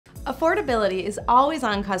Affordability is always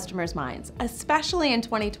on customers' minds, especially in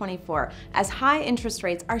 2024, as high interest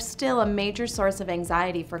rates are still a major source of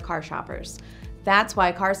anxiety for car shoppers. That's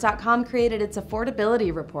why Cars.com created its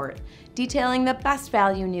Affordability Report, detailing the best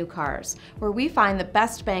value new cars, where we find the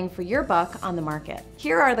best bang for your buck on the market.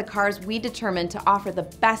 Here are the cars we determined to offer the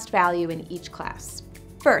best value in each class.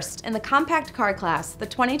 First, in the compact car class, the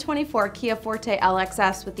 2024 Kia Forte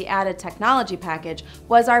LXS with the added technology package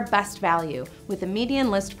was our best value, with a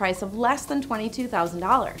median list price of less than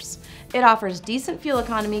 $22,000. It offers decent fuel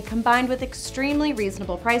economy combined with extremely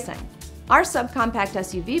reasonable pricing. Our subcompact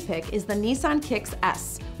SUV pick is the Nissan Kicks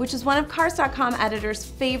S, which is one of Cars.com editor's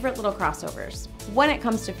favorite little crossovers. When it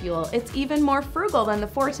comes to fuel, it's even more frugal than the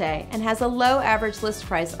Forte and has a low average list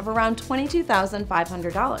price of around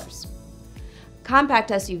 $22,500. Compact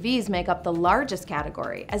SUVs make up the largest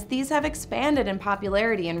category, as these have expanded in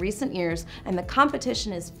popularity in recent years and the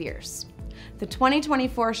competition is fierce. The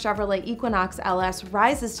 2024 Chevrolet Equinox LS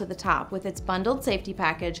rises to the top with its bundled safety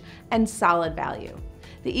package and solid value.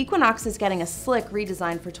 The Equinox is getting a slick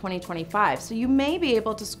redesign for 2025, so you may be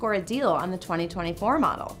able to score a deal on the 2024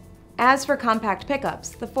 model. As for compact pickups,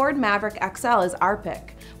 the Ford Maverick XL is our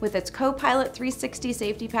pick, with its Co-Pilot 360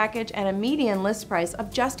 safety package and a median list price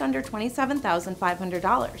of just under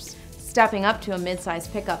 $27,500. Stepping up to a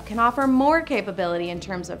midsize pickup can offer more capability in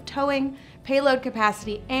terms of towing, payload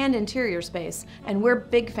capacity, and interior space, and we're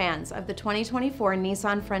big fans of the 2024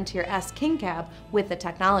 Nissan Frontier S King Cab with the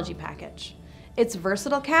technology package. Its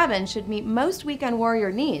versatile cabin should meet most weekend warrior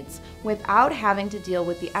needs without having to deal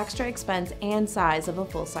with the extra expense and size of a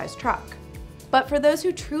full-size truck. But for those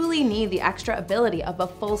who truly need the extra ability of a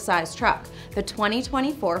full-size truck, the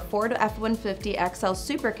 2024 Ford F-150 XL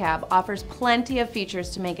Super Cab offers plenty of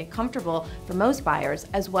features to make it comfortable for most buyers,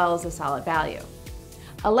 as well as a solid value.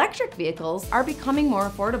 Electric vehicles are becoming more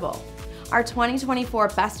affordable. Our 2024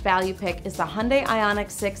 best value pick is the Hyundai Ioniq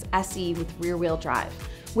 6 SE with rear-wheel drive,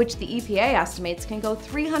 which the EPA estimates can go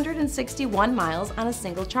 361 miles on a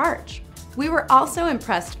single charge. We were also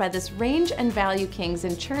impressed by this Range and Value Kings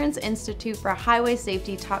Insurance Institute for Highway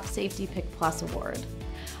Safety Top Safety Pick Plus award.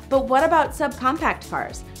 But what about subcompact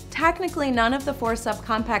cars? Technically, none of the 4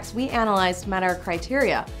 subcompacts we analyzed met our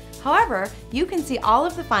criteria. However, you can see all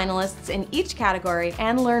of the finalists in each category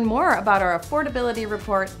and learn more about our affordability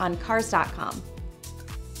report on Cars.com.